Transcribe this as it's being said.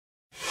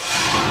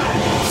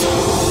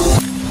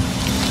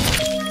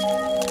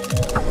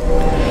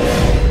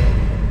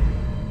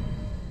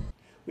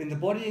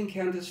body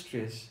encounters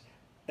stress,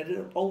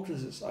 it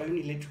alters its own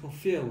electrical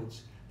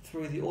fields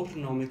through the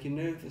autonomic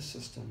nervous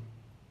system.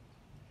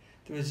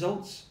 The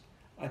results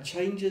are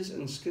changes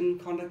in skin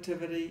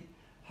conductivity,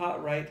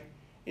 heart rate,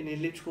 and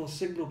electrical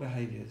signal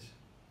behaviours.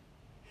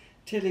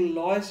 Telling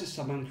lies to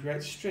someone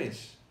creates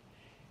stress,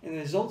 and the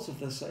results of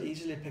this are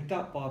easily picked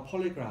up by a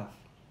polygraph.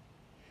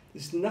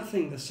 There's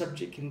nothing the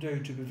subject can do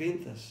to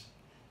prevent this,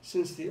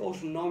 since the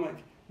autonomic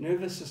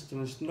nervous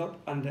system is not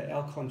under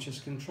our conscious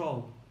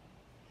control.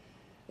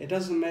 It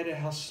doesn't matter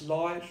how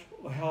slight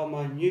or how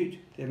minute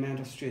the amount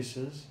of stress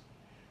is,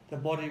 the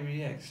body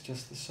reacts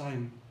just the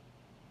same.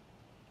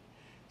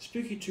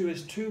 Spooky2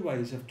 has two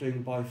ways of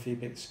doing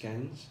biofeedback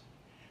scans.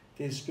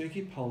 There's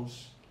Spooky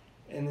Pulse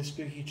and the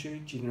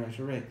Spooky2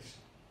 GeneratorX.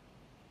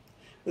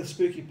 With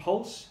Spooky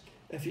Pulse,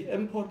 if you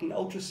input an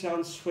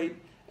ultrasound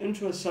sweep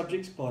into a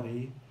subject's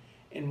body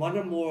and one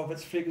or more of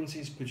its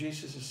frequencies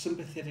produces a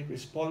sympathetic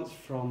response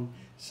from,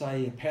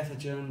 say, a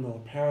pathogen or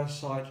a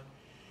parasite,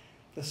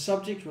 the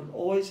subject will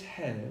always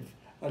have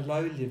a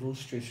low-level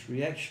stress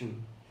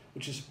reaction,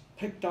 which is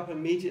picked up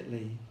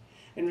immediately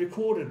and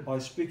recorded by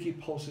Spooky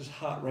Pulse's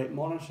heart rate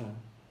monitor.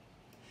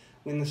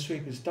 When the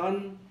sweep is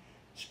done,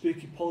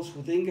 Spooky Pulse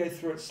will then go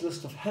through its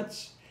list of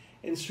hits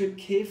and sweep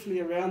carefully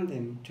around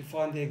them to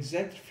find the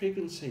exact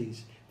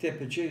frequencies that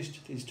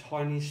produced these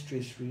tiny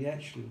stress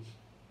reactions.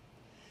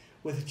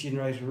 With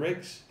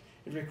GeneratorX,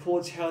 it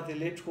records how the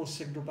electrical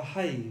signal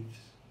behaves.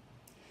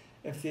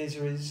 If there's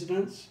a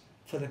resonance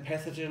for the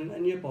pathogen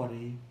in your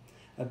body,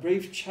 a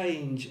brief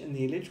change in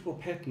the electrical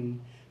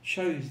pattern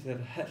shows that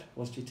a hit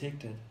was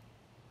detected.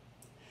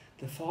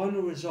 The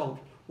final result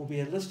will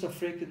be a list of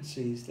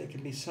frequencies that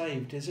can be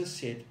saved as a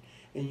set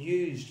and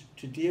used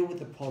to deal with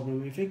the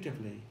problem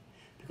effectively,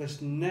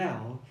 because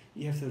now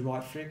you have the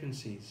right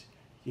frequencies.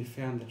 You've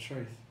found the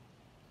truth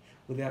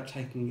without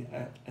taking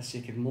a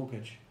second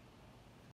mortgage.